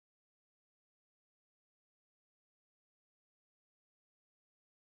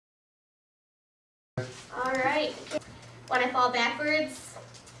when I fall backwards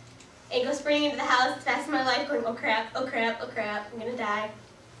and go sprinting into the house as fast as my life, going, oh crap, oh crap, oh crap, I'm gonna die.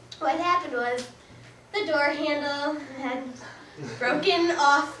 What happened was the door handle had broken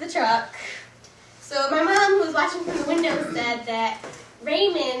off the truck. So my mom, who was watching from the window, said that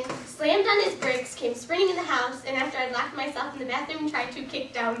Raymond slammed on his brakes, came sprinting in the house, and after I'd locked myself in the bathroom, tried to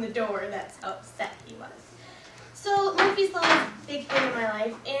kick down the door. That's how upset he was. So Murphy's Law is a big thing in my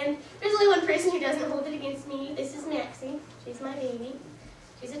life, and there's only one person who doesn't hold it against me. This is Maxie. She's my baby.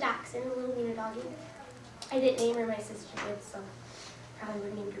 She's a dachshund, a little wiener doggy. I didn't name her, my sister did, so probably would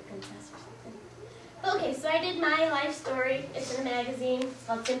have named her Princess or something. But okay, so I did my life story. It's in a magazine. It's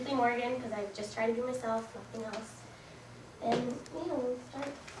called Simply Morgan, because I just try to be myself, nothing else. And, yeah, we'll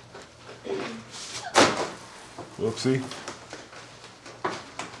start. Whoopsie.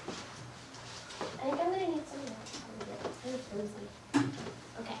 I think I'm going to need some more. It's kind of flimsy.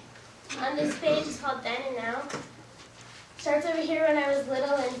 Okay. On this page, it's called Then and Now. Starts over here when I was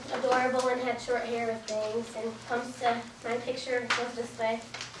little and adorable and had short hair with things, and comes to my picture, goes this way,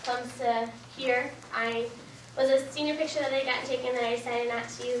 comes to here. I was a senior picture that I got taken that I decided not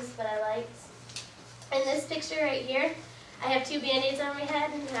to use, but I liked. And this picture right here, I have 2 Band-Aids on my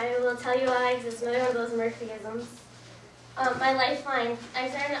head, and I will tell you why, because it's another one of those Murphyisms. My lifeline. I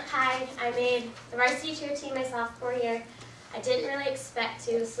started up high. I made the varsity cheer team my sophomore year. I didn't really expect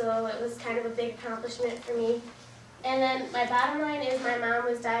to, so it was kind of a big accomplishment for me. And then my bottom line is my mom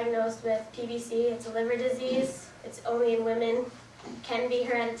was diagnosed with PBC. It's a liver disease. It's only in women. It can be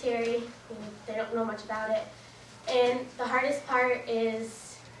hereditary. They don't know much about it. And the hardest part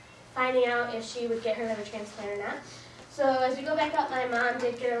is finding out if she would get her liver transplant or not. So as we go back up, my mom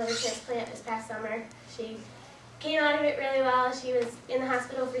did get a liver transplant this past summer. She came out of it really well. She was in the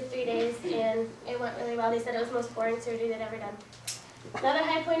hospital for 3 days, and it went really well. They said it was the most boring surgery they'd ever done. Another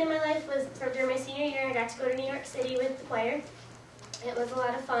high point in my life was during my senior year. I got to go to New York City with the choir. It was a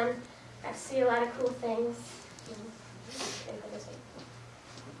lot of fun. Got to see a lot of cool things.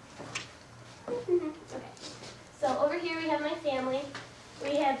 Okay. So over here we have my family.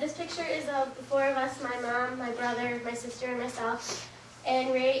 We have, this picture is of the 4 of us, my mom, my brother, my sister, and myself.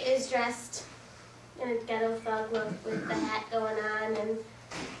 And Ray is dressed in a ghetto thug look with the hat going on and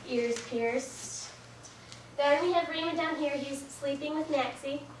ears pierced. Then we have Raymond down here. He's sleeping with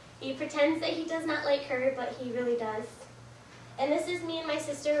Maxie. He pretends that he does not like her, but he really does. And this is me and my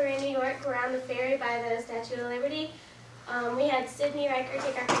sister. We're in New York. We're on the ferry by the Statue of Liberty. We had Sydney Riker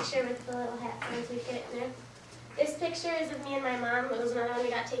take our picture with the little hat so we could get in there. This picture is of me and my mom. It was another one we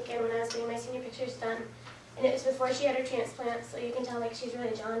got taken when I was getting my senior pictures done. And it was before she had her transplant, so you can tell like she's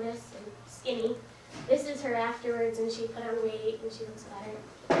really jaundiced and skinny. This is her afterwards, and she put on weight, and she looks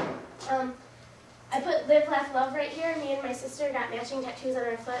better. I put Live, Laugh, Love right here. Me and my sister got matching tattoos on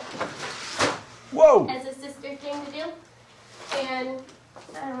our foot. Whoa! As a sister thing to do. And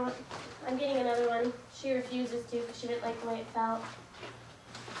I don't know, I'm getting another one. She refuses to because she didn't like the way it felt.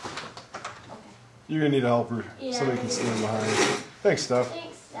 Okay. You're going to need a helper. Yeah, Somebody can stand behind. Thanks, Steph.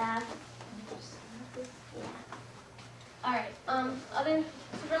 Thanks, Steph. Yeah. Alright,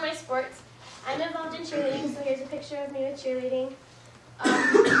 for my sports, I'm involved in cheerleading, so here's a picture of me with cheerleading.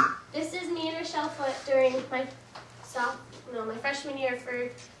 This is me and Rochelle Foote during my freshman year for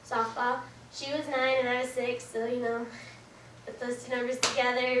softball. She was 9 and I was 6, so you know, put those 2 numbers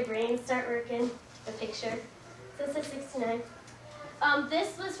together, brains start working. The picture. So it says 69.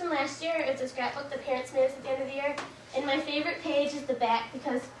 This was from last year. It's a scrapbook the parents made us at the end of the year. And my favorite page is the back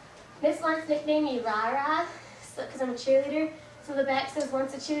because Miss Lawrence nicknamed me Rah-Rah because I'm a cheerleader. So the back says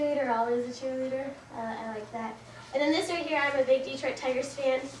once a cheerleader, always a cheerleader. I like that. And then this right here, I'm a big Detroit Tigers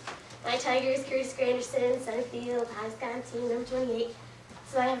fan. My Tigers, Curtis Granderson, center field, highest guy on team, number 28.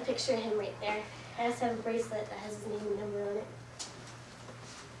 So I have a picture of him right there. I also have a bracelet that has his name and number on it.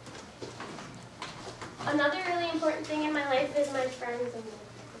 Another really important thing in my life is my friends.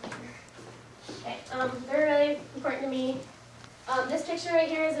 Okay, they're really important to me. This picture right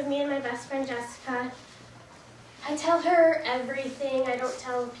here is of me and my best friend Jessica. I tell her everything. I don't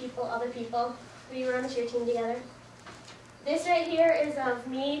tell other people. We were on the cheer team together. This right here is of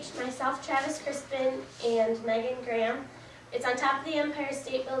me, myself, Travis Crispin, and Megan Graham. It's on top of the Empire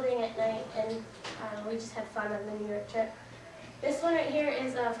State Building at night, and we just had fun on the New York trip. This one right here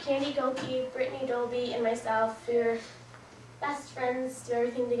is of Candy Goki, Brittany Dolby, and myself. We were best friends, do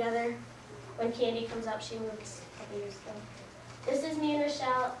everything together. When Candy comes up, she moved a couple years ago. This is me and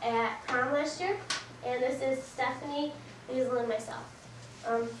Michelle at prom last year, and this is Stephanie, Liesl, and myself.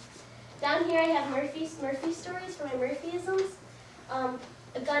 Down here I have Murphy stories for my Murphyisms.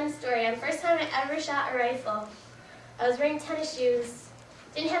 A gun story. The first time I ever shot a rifle, I was wearing tennis shoes,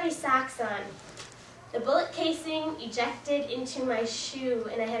 didn't have any socks on. The bullet casing ejected into my shoe,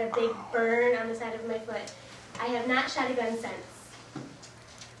 and I had a big burn on the side of my foot. I have not shot a gun since.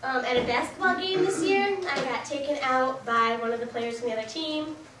 At a basketball game this year, I got taken out by one of the players from the other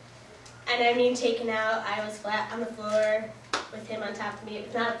team. And I mean taken out, I was flat on the floor with him on top of me. It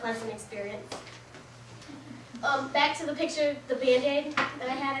was not a pleasant experience. Back to the picture, the Band-Aid that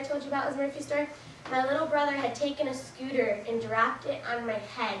I had I told you about was Murphy store. My little brother had taken a scooter and dropped it on my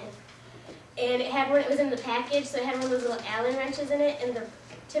head. And it was in the package, so it had one of those little Allen wrenches in it, and the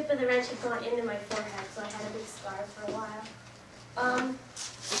tip of the wrench had gone into my forehead, so I had a big scar for a while.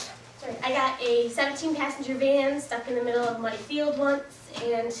 I got a 17-passenger van stuck in the middle of a muddy field once,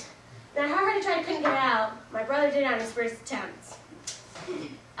 and no matter how hard I tried, I couldn't get it out. My brother did it on his first attempt.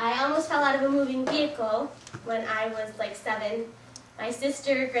 I almost fell out of a moving vehicle when I was like 7. My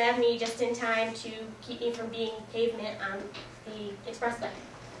sister grabbed me just in time to keep me from being pavement on the expressway.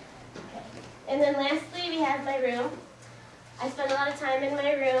 Okay. And then lastly, we have my room. I spend a lot of time in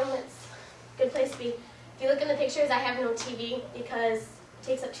my room. It's a good place to be. If you look in the pictures, I have no TV because it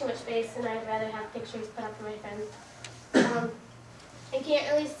takes up too much space, and I'd rather have pictures put up for my friends. You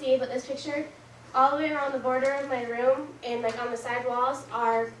can't really see, but this picture, all the way around the border of my room and like on the side walls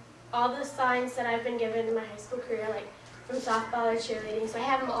are all the signs that I've been given in my high school career, like from softball or cheerleading, so I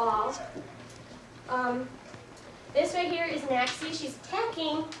have them all. This right here is Maxie. She's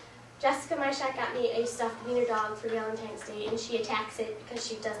attacking. Jessica, my shot, got me a stuffed wiener dog for Valentine's Day, and she attacks it because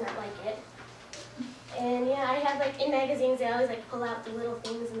she does not like it. And yeah, I have like in magazines, they always like pull out the little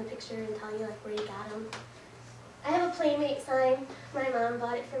things in the picture and tell you like where you got them. I have a Playmate sign. My mom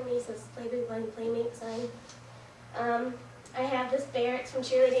bought it for me, so it's Play Big Bunny Playmate sign. I have this bear. It's from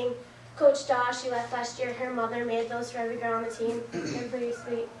cheerleading. Coach Josh, she left last year. Her mother made those for every girl on the team. They're pretty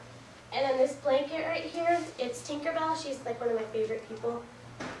sweet. And then this blanket right here, it's Tinkerbell. She's like one of my favorite people.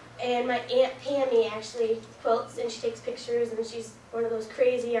 And my Aunt Pammy actually quilts, and she takes pictures, and she's one of those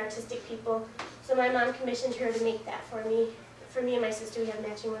crazy artistic people. So my mom commissioned her to make that for me. For me and my sister, we have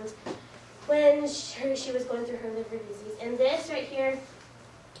matching ones. When she was going through her liver disease. And this right here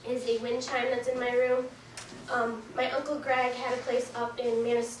is a wind chime that's in my room. My Uncle Greg had a place up in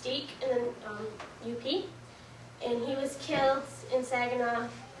Manistee in the UP, and he was killed in Saginaw,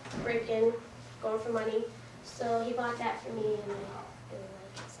 breaking, going for money. So he bought that for me, and I really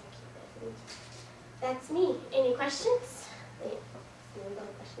like it, so I keep it. And that's me. Any questions? Wait, no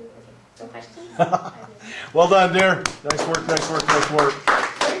questions? Okay, no questions? Well done, dear. Nice work, nice work, nice work.